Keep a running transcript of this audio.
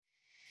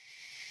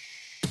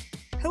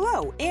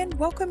Hello, and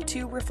welcome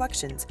to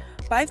Reflections,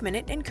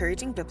 5-minute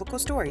encouraging biblical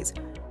stories.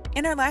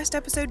 In our last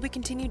episode, we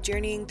continued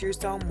journeying through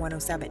Psalm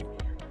 107.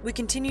 We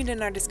continued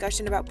in our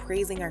discussion about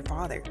praising our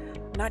Father,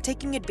 not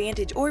taking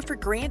advantage or for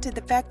granted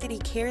the fact that He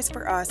cares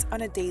for us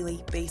on a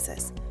daily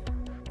basis.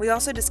 We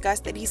also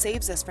discussed that He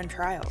saves us from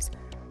trials.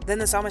 Then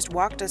the psalmist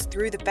walked us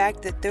through the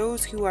fact that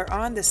those who are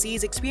on the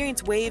seas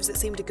experience waves that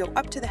seem to go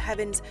up to the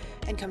heavens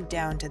and come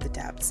down to the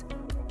depths.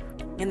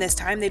 In this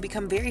time, they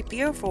become very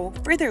fearful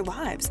for their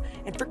lives,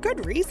 and for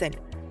good reason.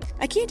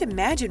 I can't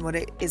imagine what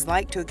it is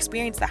like to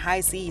experience the high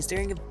seas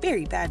during a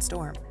very bad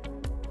storm.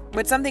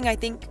 But something I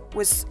think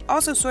was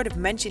also sort of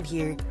mentioned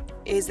here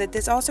is that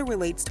this also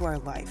relates to our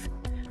life.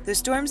 The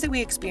storms that we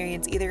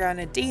experience either on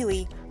a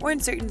daily or in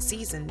certain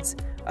seasons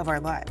of our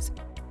lives.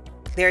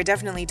 There are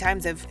definitely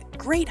times of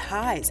great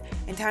highs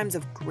and times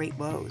of great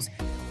lows.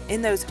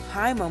 In those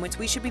high moments,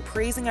 we should be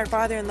praising our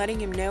Father and letting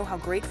Him know how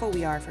grateful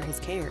we are for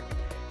His care.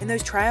 In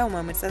those trial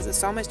moments, as the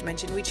psalmist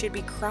mentioned, we should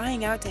be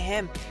crying out to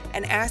Him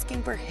and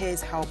asking for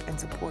His help and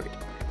support.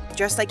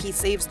 Just like He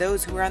saves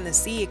those who are on the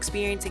sea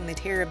experiencing the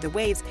terror of the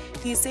waves,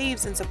 He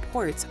saves and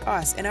supports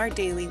us in our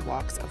daily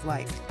walks of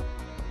life.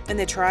 In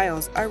the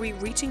trials, are we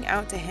reaching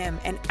out to Him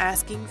and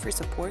asking for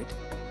support?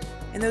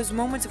 In those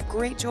moments of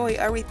great joy,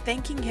 are we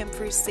thanking Him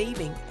for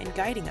saving and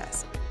guiding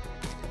us?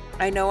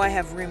 I know I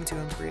have room to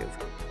improve.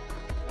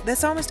 The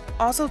psalmist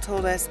also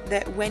told us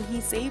that when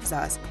He saves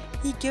us,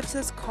 He gives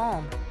us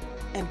calm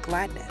and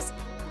gladness.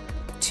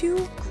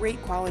 Two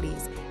great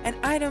qualities and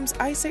items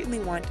I certainly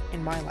want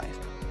in my life.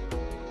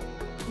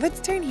 Let's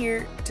turn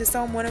here to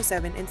Psalm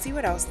 107 and see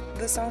what else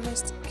the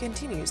psalmist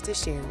continues to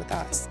share with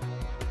us.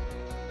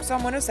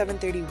 Psalm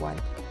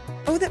 107:31.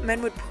 Oh, that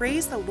men would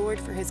praise the Lord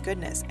for His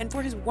goodness and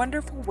for His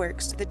wonderful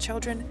works to the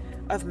children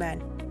of men.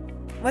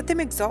 Let them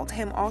exalt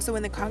Him also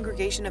in the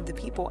congregation of the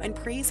people and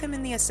praise Him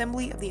in the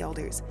assembly of the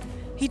elders.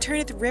 He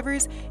turneth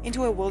rivers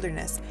into a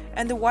wilderness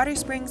and the water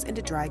springs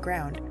into dry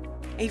ground,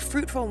 a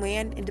fruitful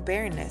land into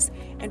barrenness,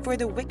 and for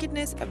the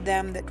wickedness of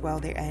them that dwell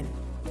therein.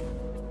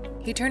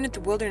 He turneth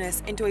the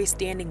wilderness into a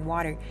standing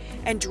water,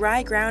 and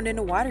dry ground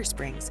into water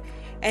springs.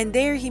 And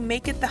there He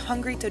maketh the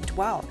hungry to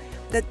dwell,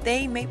 that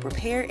they may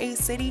prepare a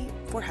city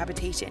for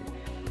habitation,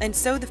 and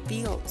sow the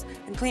fields,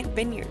 and plant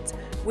vineyards,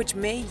 which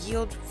may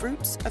yield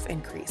fruits of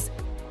increase.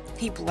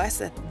 He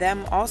blesseth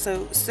them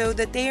also, so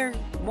that they are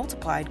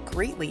multiplied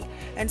greatly,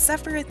 and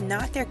suffereth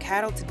not their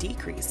cattle to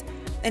decrease.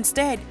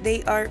 Instead,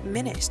 they are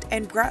minished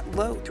and brought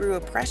low through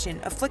oppression,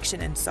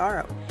 affliction, and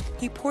sorrow.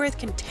 He poureth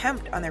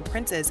contempt on their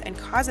princes, and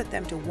causeth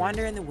them to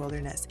wander in the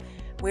wilderness,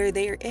 where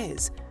there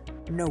is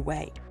no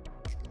way.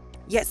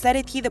 Yet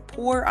setteth He the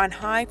poor on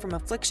high from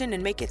affliction,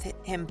 and maketh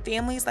him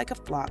families like a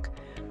flock.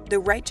 The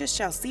righteous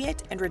shall see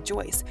it and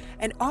rejoice,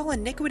 and all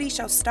iniquity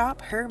shall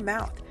stop her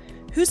mouth.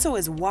 Whoso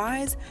is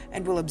wise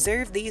and will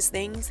observe these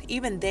things,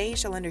 even they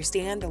shall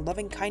understand the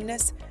loving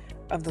kindness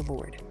of the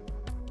Lord.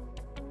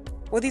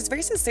 Well, these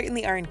verses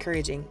certainly are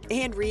encouraging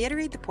and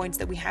reiterate the points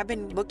that we have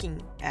been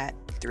looking at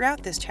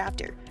throughout this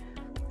chapter.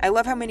 I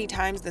love how many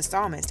times the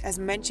psalmist has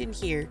mentioned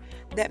here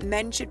that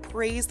men should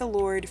praise the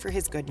Lord for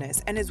His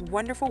goodness and His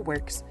wonderful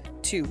works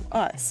to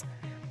us.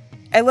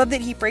 I love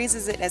that he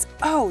phrases it as,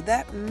 oh,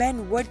 that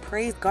men would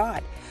praise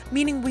God,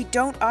 meaning we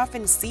don't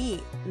often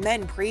see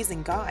men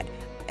praising God,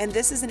 and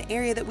this is an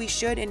area that we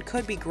should and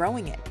could be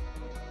growing in.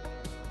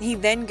 He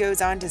then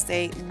goes on to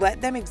say, let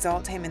them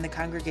exalt Him in the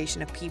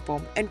congregation of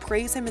people and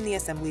praise Him in the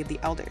assembly of the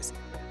elders.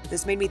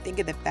 This made me think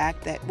of the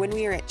fact that when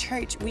we are at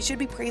church, we should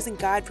be praising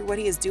God for what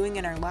He is doing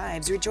in our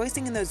lives,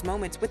 rejoicing in those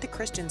moments with the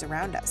Christians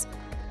around us.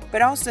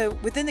 But also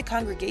within the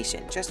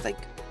congregation, just like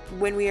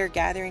when we are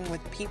gathering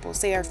with people,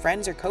 say our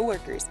friends or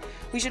coworkers,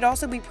 we should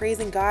also be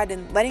praising God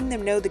and letting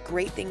them know the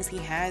great things He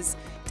has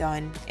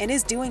done and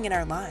is doing in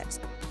our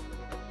lives.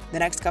 The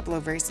next couple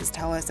of verses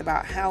tell us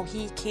about how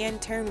He can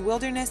turn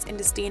wilderness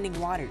into standing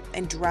water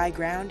and dry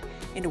ground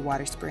into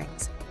water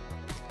springs.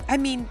 I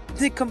mean,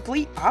 the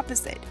complete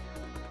opposite.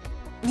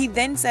 He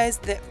then says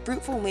that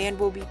fruitful land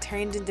will be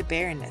turned into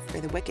barrenness for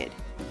the wicked.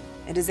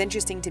 It is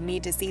interesting to me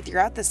to see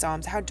throughout the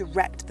Psalms how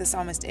direct the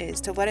psalmist is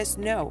to let us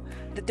know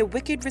that the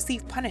wicked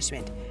receive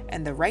punishment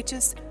and the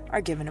righteous are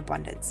given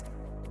abundance.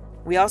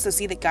 We also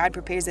see that God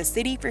prepares a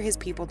city for His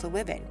people to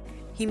live in.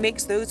 He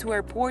makes those who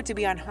are poor to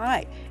be on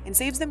high and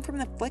saves them from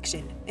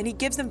affliction, and He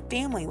gives them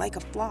family like a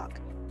flock.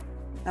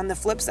 On the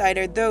flip side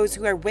are those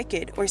who are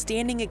wicked or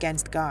standing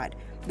against God.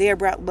 They are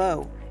brought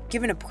low,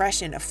 given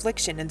oppression,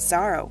 affliction, and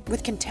sorrow,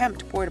 with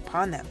contempt poured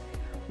upon them.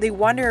 They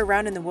wander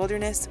around in the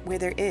wilderness where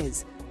there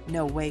is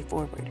no way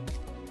forward.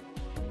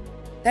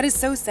 That is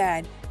so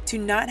sad, to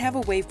not have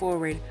a way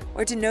forward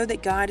or to know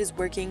that God is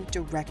working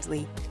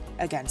directly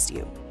against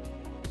you.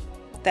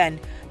 Then,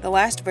 the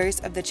last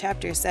verse of the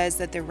chapter says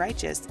that the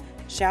righteous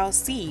shall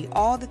see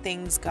all the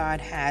things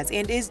God has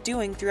and is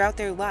doing throughout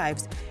their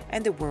lives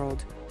and the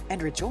world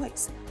and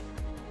rejoice.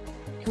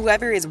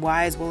 Whoever is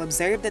wise will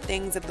observe the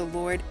things of the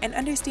Lord and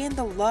understand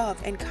the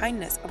love and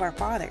kindness of our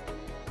Father.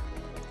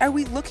 Are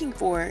we looking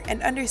for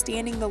and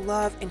understanding the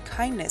love and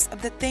kindness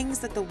of the things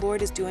that the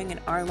Lord is doing in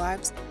our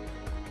lives?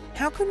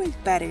 how can we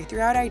better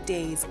throughout our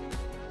days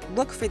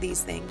look for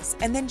these things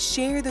and then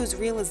share those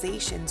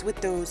realizations with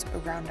those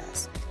around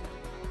us?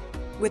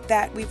 With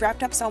that, we've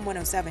wrapped up Psalm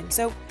 107,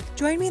 so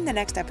join me in the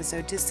next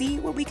episode to see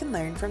what we can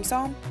learn from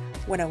Psalm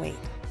 108.